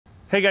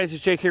Hey guys,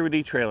 it's Jake here with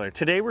eTrailer.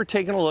 Today we're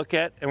taking a look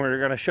at and we're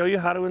going to show you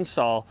how to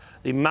install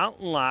the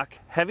Mountain Lock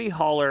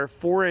Heavy-Haulr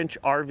 4-inch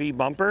RV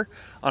bumper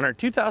on our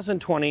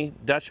 2020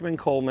 Dutchmen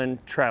Coleman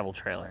Travel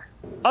trailer.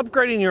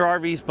 Upgrading your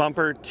RV's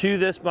bumper to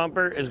this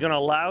bumper is going to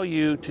allow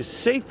you to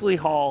safely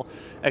haul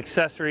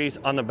accessories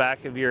on the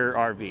back of your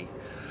RV.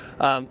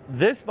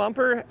 This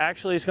bumper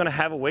actually is going to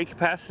have a weight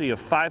capacity of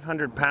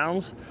 500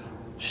 pounds.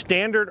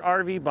 Standard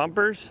RV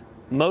bumpers,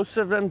 most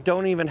of them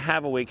don't even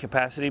have a weight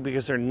capacity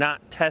because they're not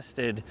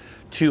tested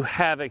to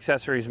have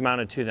accessories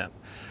mounted to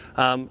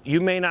them. You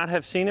may not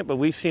have seen it, but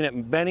we've seen it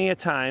many a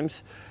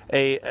times.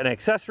 An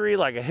accessory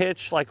like a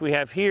hitch like we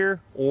have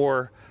here,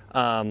 or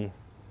a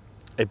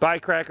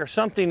bike rack or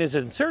something is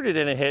inserted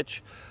in a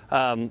hitch,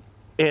 and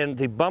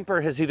the bumper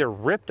has either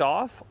ripped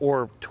off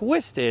or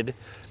twisted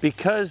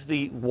because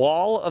the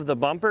wall of the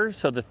bumper,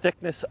 so the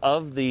thickness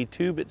of the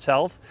tube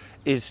itself,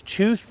 is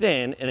too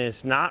thin and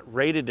is not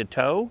rated to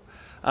tow.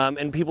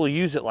 And people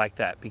use it like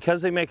that.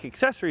 Because they make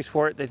accessories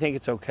for it, they think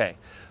it's okay.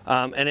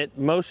 And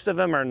most of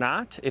them are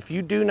not. If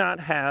you do not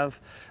have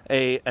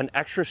an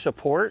extra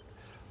support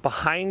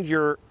behind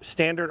your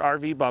standard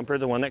RV bumper,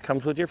 the one that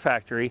comes with your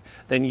factory,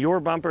 then your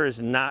bumper is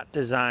not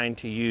designed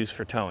to use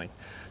for towing.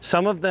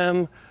 Some of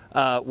them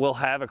will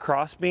have a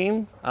cross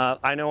beam.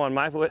 I know on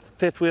my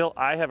fifth wheel,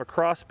 I have a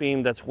cross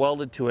beam that's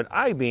welded to an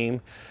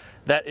I-beam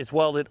that is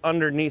welded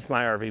underneath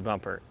my RV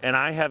bumper. And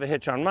I have a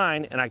hitch on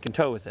mine and I can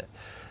tow with it.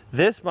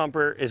 This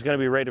bumper is going to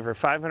be rated for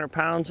 500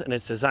 pounds and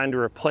it's designed to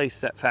replace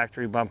that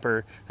factory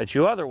bumper that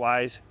you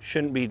otherwise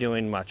shouldn't be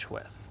doing much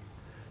with.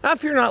 Now,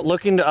 if you're not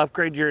looking to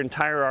upgrade your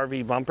entire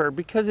RV bumper,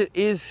 because it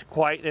is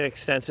quite an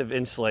extensive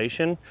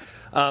installation,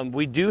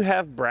 we do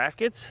have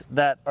brackets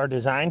that are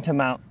designed to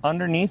mount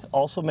underneath,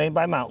 also made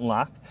by Mountain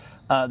Lock.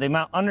 They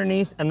mount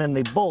underneath and then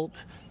they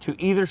bolt to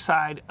either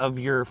side of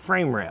your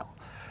frame rail.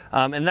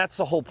 And that's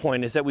the whole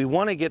point, is that we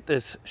want to get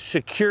this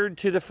secured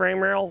to the frame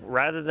rail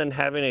rather than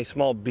having a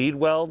small bead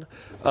weld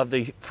of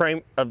the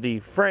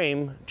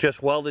frame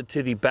just welded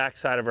to the back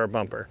side of our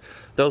bumper.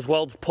 Those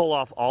welds pull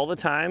off all the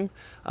time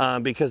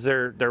because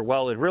they're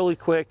welded really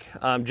quick,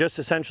 just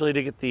essentially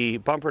to get the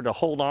bumper to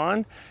hold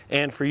on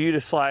and for you to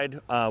slide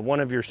one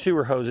of your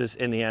sewer hoses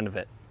in the end of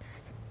it.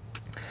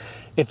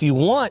 If you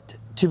want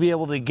to be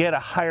able to get a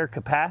higher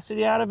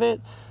capacity out of it,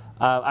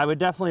 I would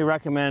definitely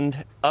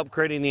recommend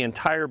upgrading the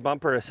entire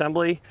bumper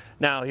assembly.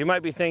 Now, you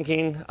might be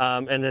thinking,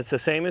 and it's the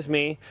same as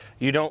me,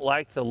 you don't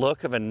like the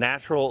look of a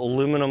natural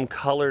aluminum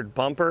colored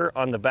bumper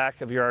on the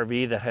back of your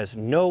RV that has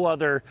no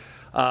other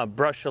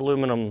brushed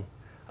aluminum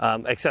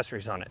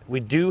accessories on it. We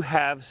do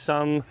have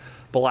some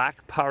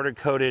black powder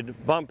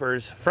coated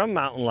bumpers from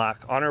Mountain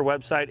Lock on our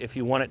website if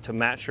you want it to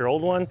match your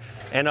old one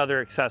and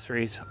other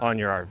accessories on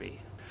your RV.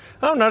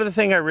 Oh, another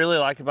thing I really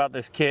like about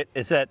this kit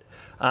is that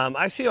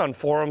I see on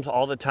forums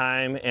all the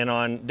time and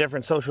on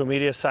different social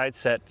media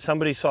sites that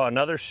somebody saw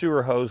another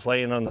sewer hose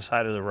laying on the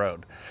side of the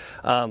road.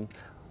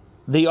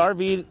 This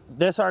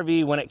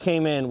RV, when it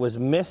came in, was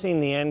missing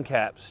the end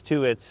caps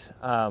to its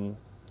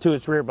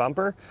rear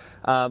bumper.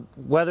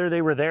 Whether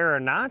they were there or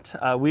not,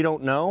 we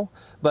don't know,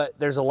 but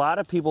there's a lot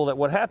of people that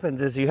what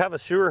happens is you have a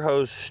sewer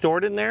hose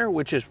stored in there,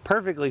 which is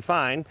perfectly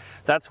fine.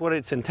 That's what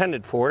it's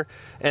intended for.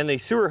 And the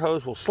sewer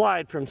hose will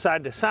slide from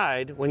side to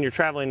side when you're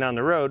traveling down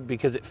the road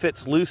because it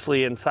fits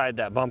loosely inside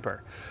that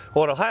bumper.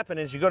 What'll happen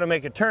is you go to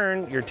make a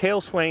turn, your tail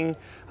swing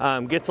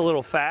gets a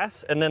little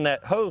fast, and then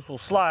that hose will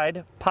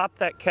slide, pop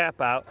that cap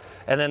out,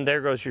 and then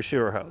there goes your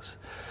sewer hose.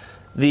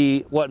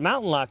 What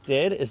Mountain Lock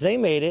did is they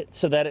made it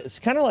so that it's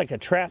kind of like a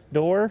trap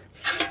door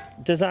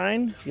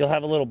design. You'll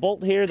have a little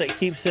bolt here that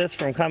keeps this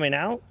from coming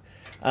out.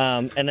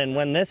 And then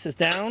when this is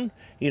down,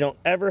 you don't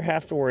ever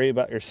have to worry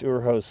about your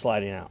sewer hose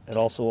sliding out. It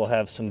also will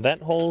have some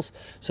vent holes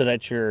so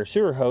that your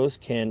sewer hose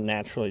can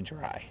naturally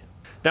dry.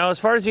 Now, as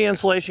far as the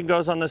installation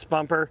goes on this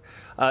bumper,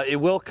 it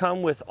will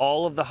come with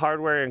all of the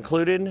hardware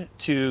included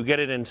to get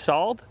it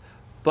installed,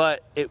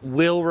 but it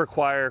will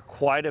require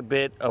quite a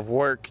bit of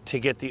work to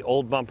get the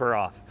old bumper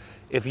off.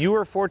 If you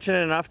are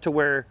fortunate enough to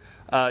where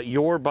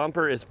your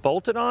bumper is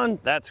bolted on,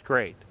 that's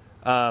great.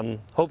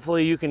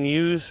 Hopefully you can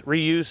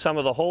reuse some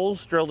of the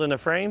holes drilled in the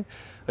frame,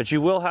 but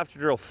you will have to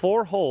drill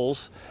 4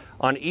 holes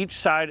on each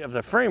side of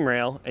the frame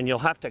rail and you'll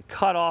have to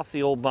cut off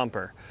the old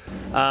bumper.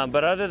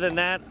 But other than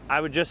that, I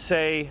would just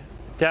say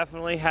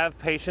definitely have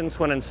patience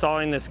when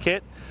installing this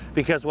kit,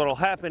 because what will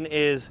happen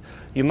is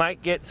you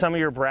might get some of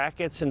your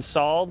brackets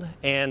installed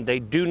and they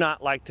do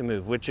not like to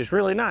move, which is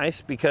really nice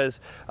because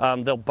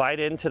they'll bite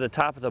into the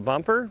top of the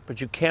bumper,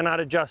 but you cannot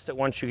adjust it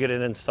once you get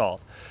it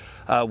installed.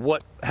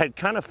 What had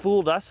kind of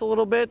fooled us a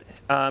little bit,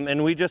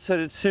 and we just had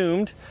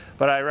assumed,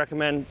 but I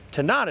recommend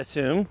to not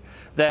assume,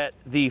 that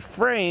the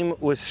frame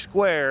was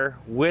square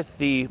with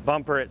the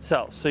bumper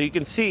itself. So you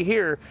can see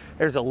here,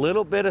 there's a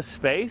little bit of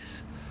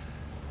space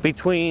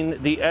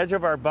between the edge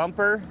of our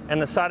bumper and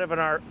the side of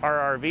our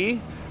RV,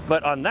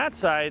 but on that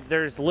side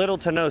there's little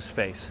to no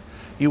space.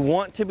 You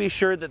want to be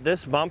sure that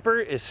this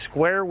bumper is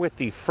square with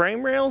the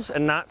frame rails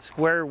and not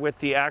square with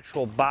the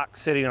actual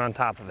box sitting on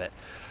top of it.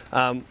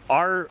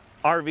 Our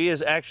RV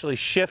is actually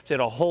shifted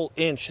a whole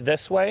inch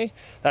this way.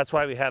 That's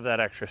why we have that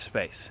extra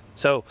space.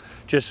 So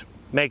just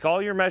make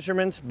all your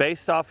measurements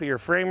based off of your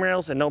frame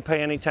rails and don't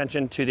pay any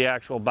attention to the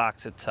actual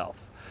box itself.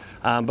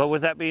 But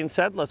with that being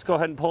said, let's go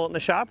ahead and pull it in the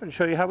shop and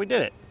show you how we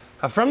did it.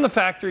 From the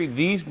factory,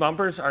 these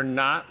bumpers are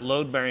not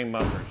load-bearing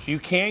bumpers. You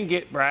can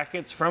get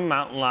brackets from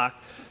Mountain Lock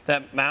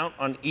that mount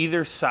on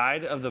either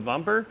side of the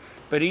bumper,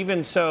 but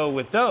even so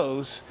with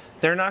those,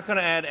 they're not going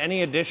to add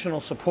any additional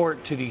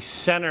support to the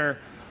center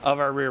of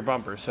our rear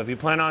bumper. So if you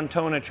plan on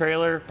towing a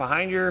trailer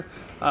behind your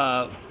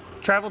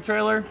travel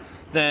trailer,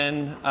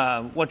 then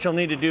what you'll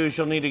need to do is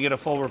you'll need to get a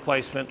full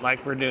replacement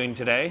like we're doing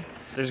today.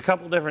 There's a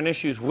couple different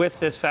issues with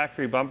this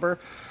factory bumper.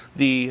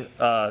 The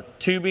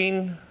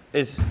tubing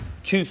is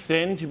too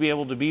thin to be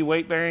able to be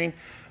weight bearing,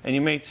 and you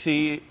may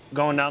see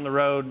going down the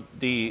road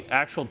the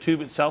actual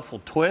tube itself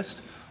will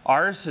twist.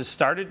 Ours has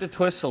started to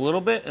twist a little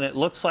bit, and it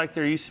looks like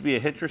there used to be a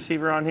hitch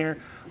receiver on here,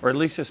 or at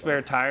least a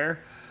spare tire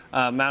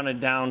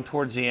mounted down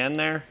towards the end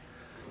there.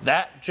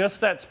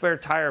 Just that spare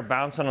tire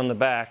bouncing on the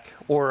back,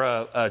 or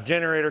a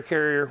generator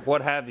carrier,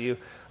 what have you,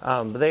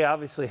 but they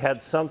obviously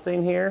had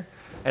something here,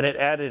 and it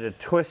added a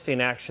twisting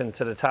action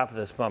to the top of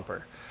this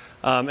bumper.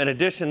 In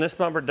addition, this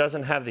bumper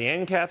doesn't have the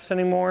end caps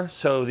anymore,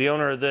 so the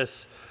owner of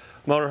this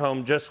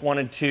motorhome just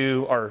wanted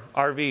to, or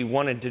RV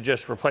wanted to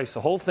just replace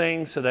the whole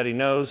thing so that he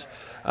knows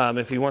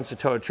if he wants to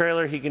tow a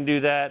trailer, he can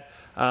do that,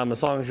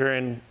 as long as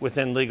you're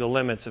within legal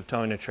limits of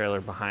towing a trailer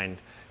behind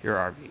your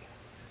RV.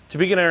 To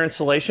begin our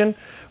installation,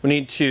 we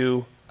need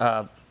to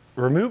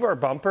remove our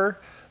bumper,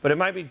 but it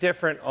might be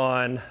different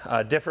on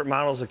different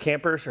models of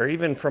campers, or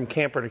even from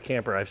camper to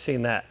camper. I've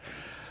seen that.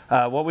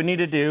 What we need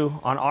to do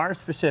on our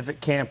specific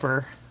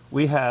camper,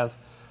 we have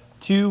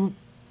two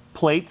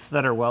plates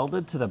that are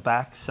welded to the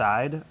back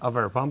side of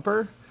our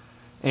bumper,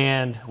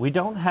 and we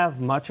don't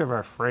have much of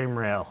our frame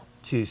rail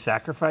to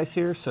sacrifice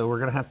here, so we're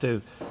gonna have to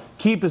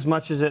keep as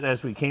much of it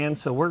as we can.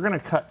 So we're gonna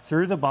cut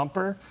through the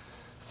bumper,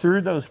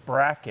 through those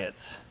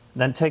brackets,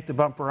 then take the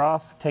bumper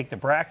off, take the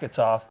brackets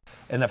off,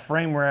 and the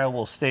frame rail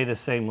will stay the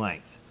same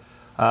length.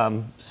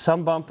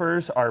 Some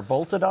bumpers are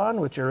bolted on,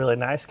 which are really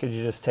nice because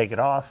you just take it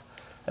off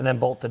and then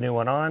bolt the new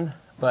one on.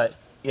 But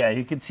yeah,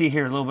 you can see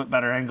here a little bit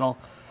better angle.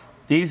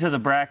 These are the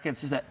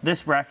brackets.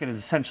 This bracket is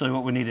essentially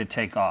what we need to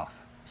take off.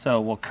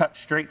 So we'll cut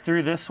straight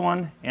through this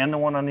one and the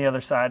one on the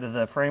other side of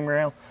the frame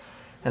rail,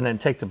 and then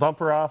take the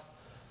bumper off,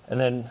 and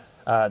then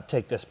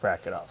take this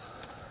bracket off.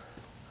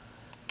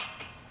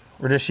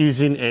 We're just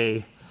using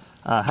a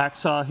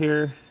hacksaw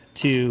here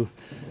to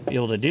be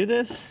able to do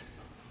this.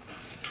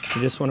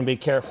 You just want to be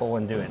careful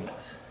when doing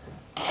this.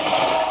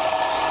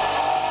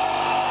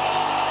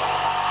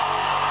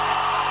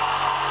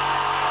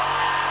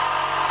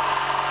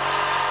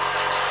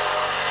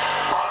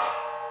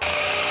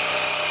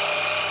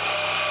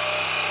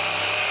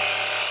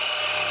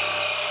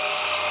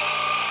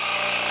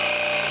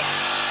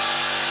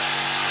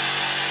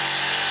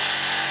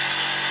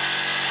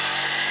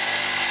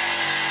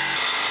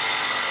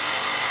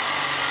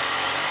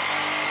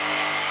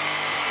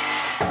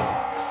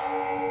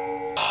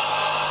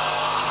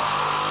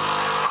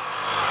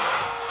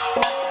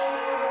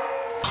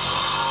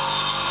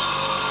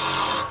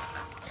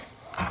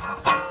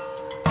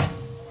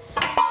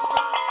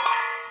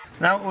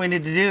 Now what we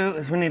need to do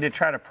is we need to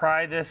try to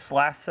pry this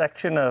last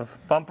section of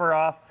bumper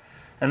off,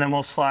 and then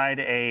we'll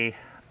slide a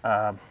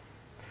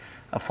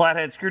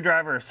flathead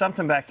screwdriver or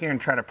something back here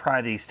and try to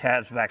pry these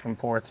tabs back and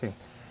forth and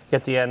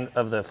get the end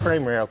of the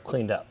frame rail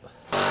cleaned up.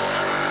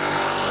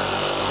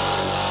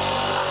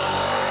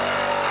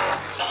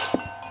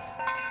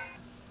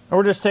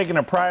 We're just taking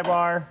a pry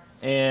bar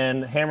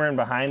and hammering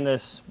behind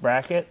this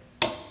bracket.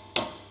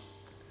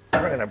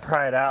 We're going to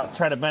pry it out,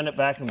 try to bend it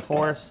back and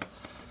forth,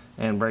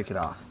 and break it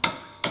off.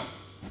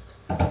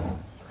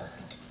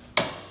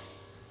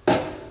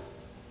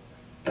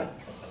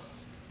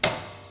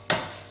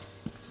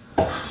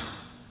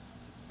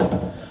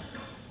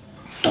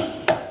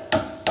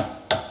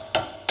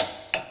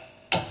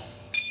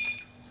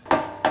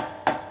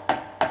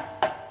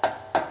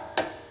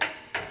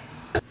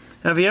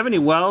 Now, if you have any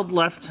weld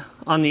left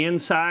on the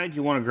inside,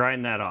 you want to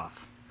grind that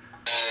off.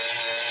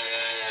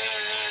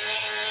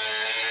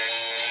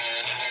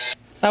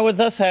 Now, with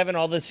us having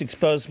all this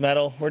exposed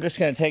metal, we're just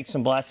going to take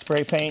some black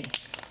spray paint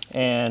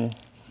and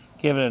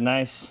give it a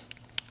nice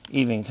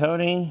even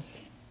coating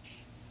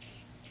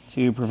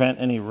to prevent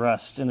any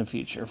rust in the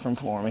future from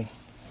forming.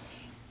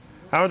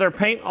 Now, with our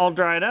paint all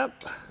dried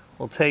up,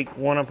 we'll take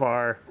one of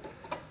our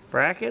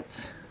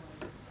brackets,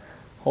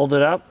 hold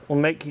it up. We'll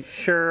make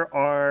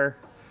sure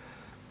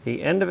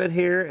the end of it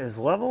here is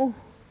level.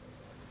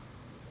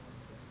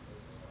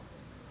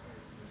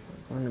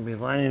 I'm going to be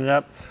lining it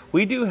up.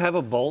 We do have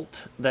a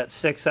bolt that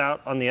sticks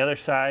out on the other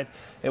side.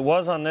 It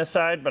was on this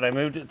side, but I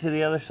moved it to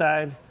the other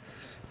side.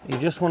 You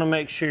just want to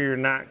make sure you're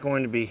not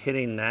going to be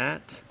hitting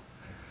that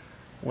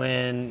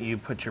when you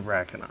put your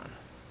bracket on.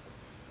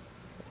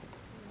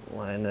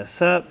 Line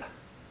this up.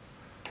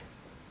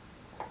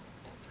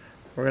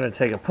 We're going to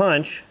take a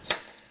punch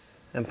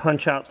and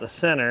punch out the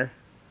center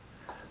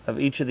of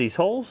each of these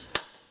holes.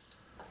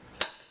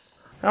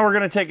 Now we're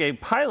going to take a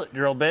pilot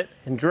drill bit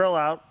and drill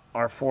out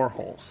our 4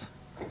 holes.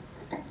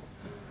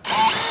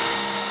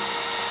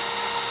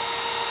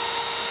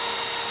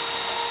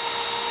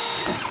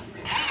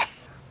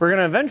 We're going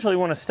to eventually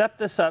want to step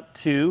this up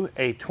to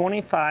a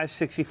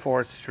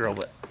 25/64 drill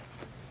bit.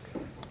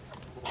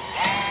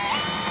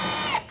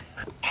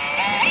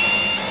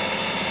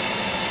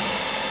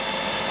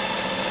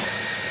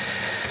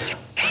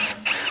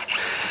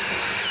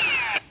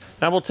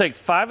 Now we'll take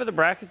 5 of the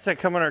brackets that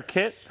come in our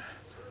kit.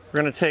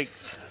 We're going to take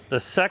the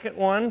second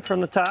one from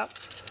the top,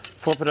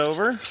 flip it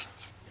over,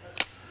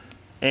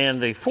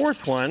 and the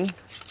 4th one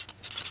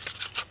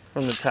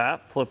from the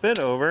top, flip it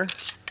over,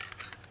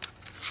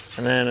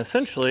 and then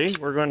essentially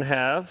we're going to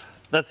have,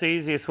 that's the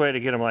easiest way to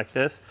get them like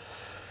this.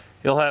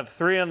 You'll have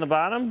 3 on the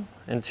bottom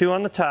and 2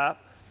 on the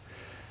top,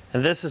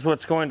 and this is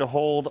what's going to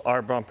hold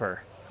our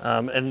bumper.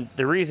 And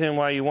the reason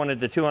why you wanted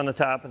the 2 on the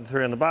top and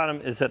 3 on the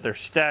bottom is that they're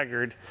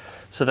staggered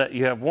so that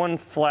you have one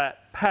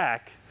flat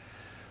pack,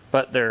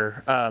 but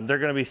they're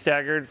going to be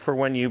staggered for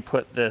when you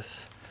put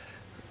this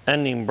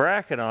ending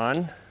bracket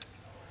on.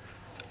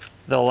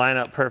 They'll line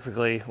up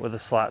perfectly with the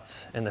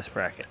slots in this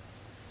bracket.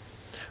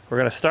 We're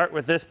going to start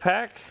with this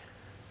pack.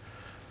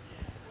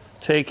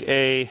 Take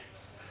a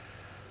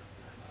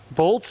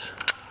bolt.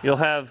 You'll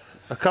have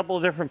a couple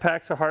of different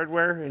packs of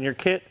hardware in your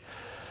kit.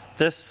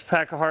 This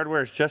pack of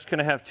hardware is just going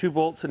to have 2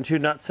 bolts and 2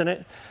 nuts in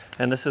it,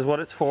 and this is what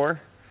it's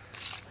for.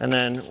 And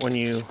then when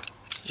you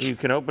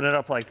can open it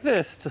up like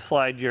this to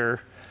slide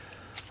your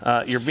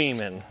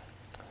beam in.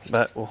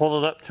 But we'll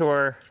hold it up to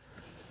our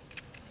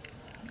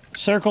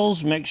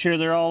circles, make sure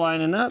they're all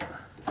lining up.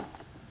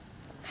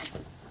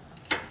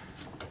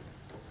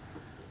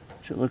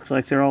 Which it looks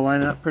like they're all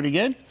lining up pretty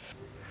good.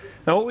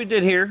 Now what we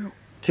did here,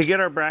 to get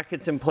our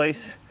brackets in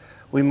place,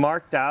 we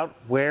marked out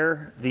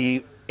where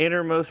the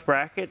innermost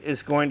bracket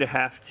is going to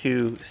have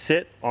to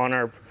sit on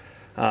our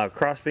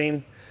cross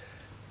beam.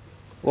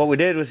 What we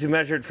did was we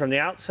measured from the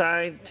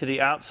outside to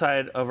the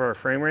outside of our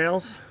frame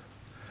rails,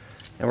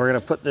 and we're going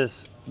to put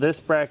this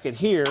bracket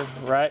here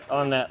right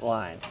on that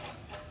line,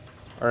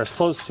 or as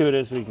close to it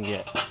as we can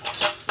get,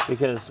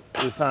 because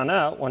we found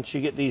out once you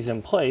get these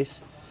in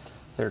place,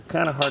 they're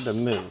kind of hard to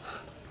move.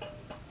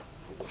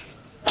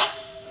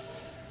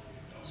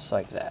 Just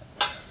like that.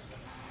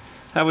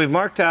 Now we've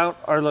marked out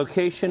our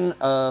location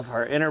of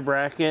our inner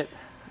bracket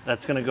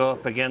that's going to go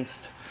up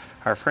against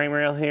our frame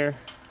rail here.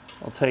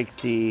 We'll take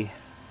the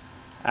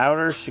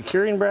outer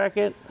securing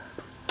bracket,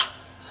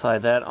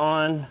 slide that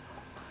on,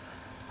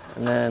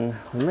 and then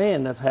we may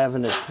end up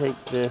having to take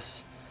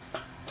this,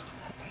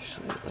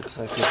 actually it looks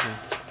like we can,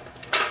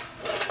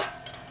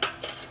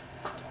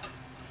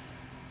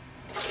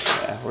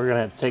 yeah, we're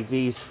going to take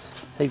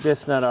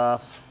this nut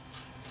off,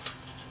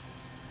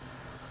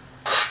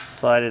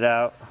 slide it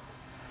out,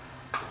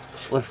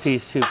 lift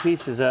these 2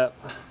 pieces up,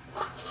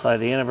 slide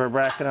the end of our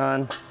bracket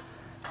on,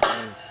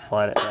 and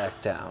slide it back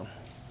down.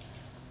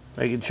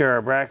 Making sure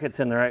our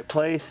bracket's in the right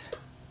place.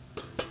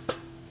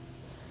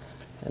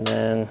 And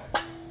then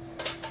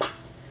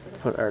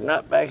put our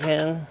nut back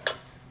in.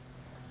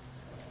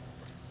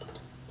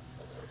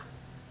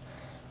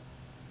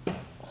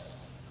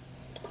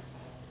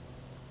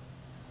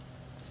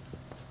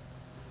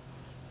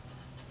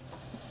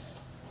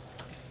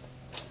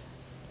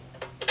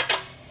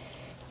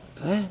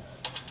 Okay.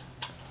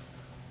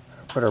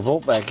 Put our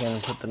bolt back in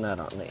and put the nut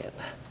on the end.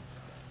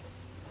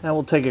 Now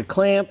we'll take a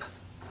clamp,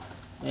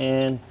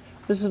 and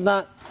this is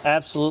not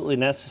absolutely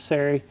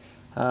necessary.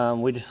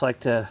 We just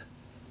like to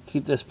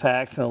keep this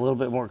pack in a little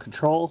bit more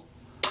control.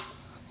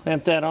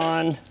 Clamp that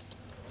on.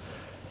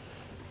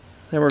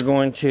 Then we're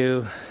going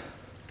to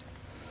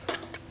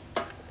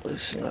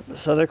loosen up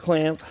this other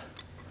clamp,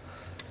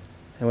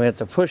 and we have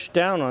to push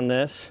down on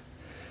this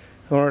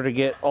in order to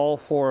get all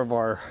 4 of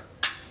our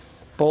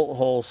bolt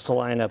holes to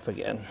line up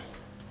again.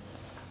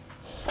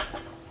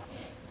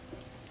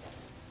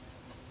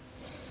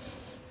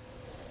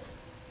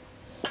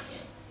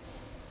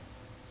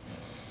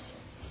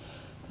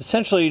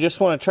 Essentially, you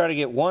just want to try to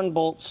get 1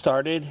 bolt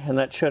started, and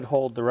that should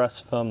hold the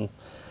rest of them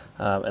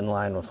in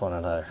line with one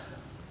another.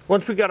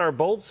 Once we got our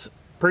bolts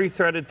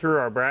pre-threaded through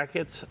our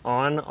brackets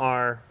on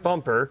our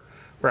bumper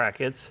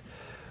brackets,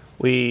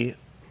 we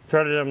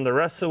threaded them the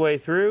rest of the way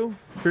through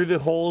the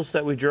holes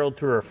that we drilled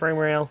through our frame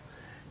rail,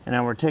 and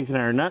now we're taking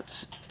our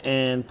nuts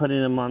and putting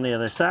them on the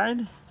other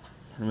side,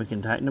 and we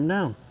can tighten them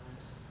down.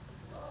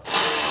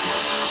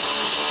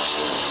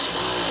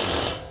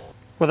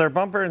 With our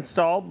bumper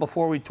installed,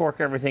 before we torque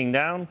everything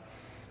down,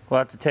 we'll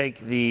have to take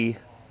the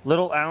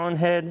little Allen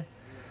head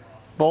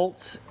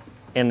bolts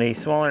and the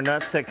smaller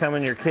nuts that come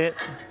in your kit,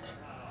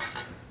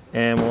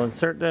 and we'll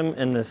insert them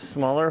in this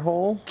smaller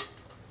hole.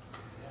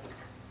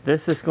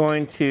 This is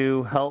going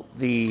to help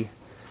the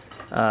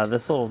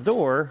this little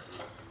door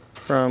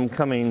from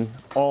coming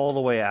all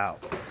the way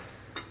out.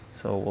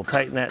 So we'll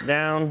tighten that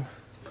down,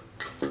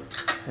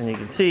 and you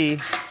can see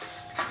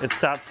it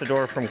stops the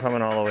door from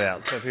coming all the way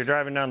out. So if you're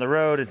driving down the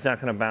road, it's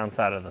not going to bounce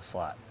out of the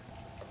slot.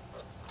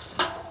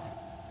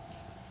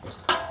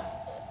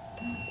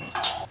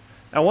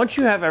 Now once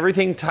you have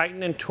everything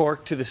tightened and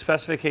torqued to the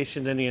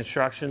specifications and the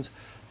instructions,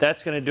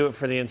 that's going to do it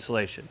for the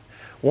installation.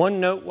 One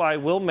note I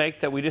will make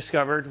that we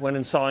discovered when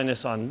installing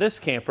this on this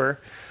camper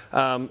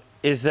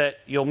is that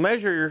you'll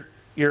measure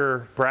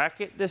your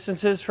bracket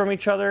distances from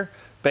each other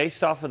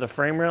based off of the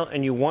frame rail,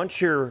 and you want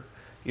your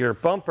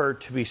bumper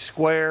to be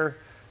square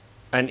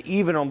and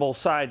even on both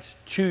sides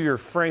to your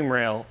frame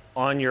rail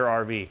on your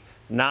RV,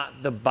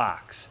 not the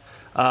box.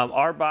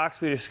 Our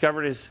box we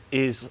discovered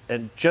is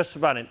just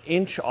about an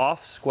inch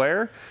off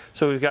square.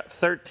 So we've got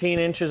 13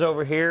 inches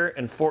over here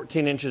and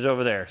 14 inches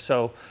over there.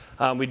 So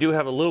we do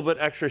have a little bit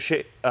extra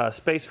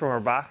space from our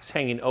box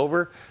hanging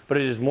over, but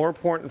it is more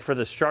important for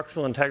the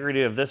structural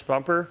integrity of this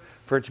bumper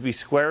for it to be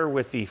square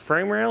with the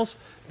frame rails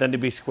than to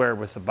be square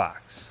with the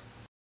box.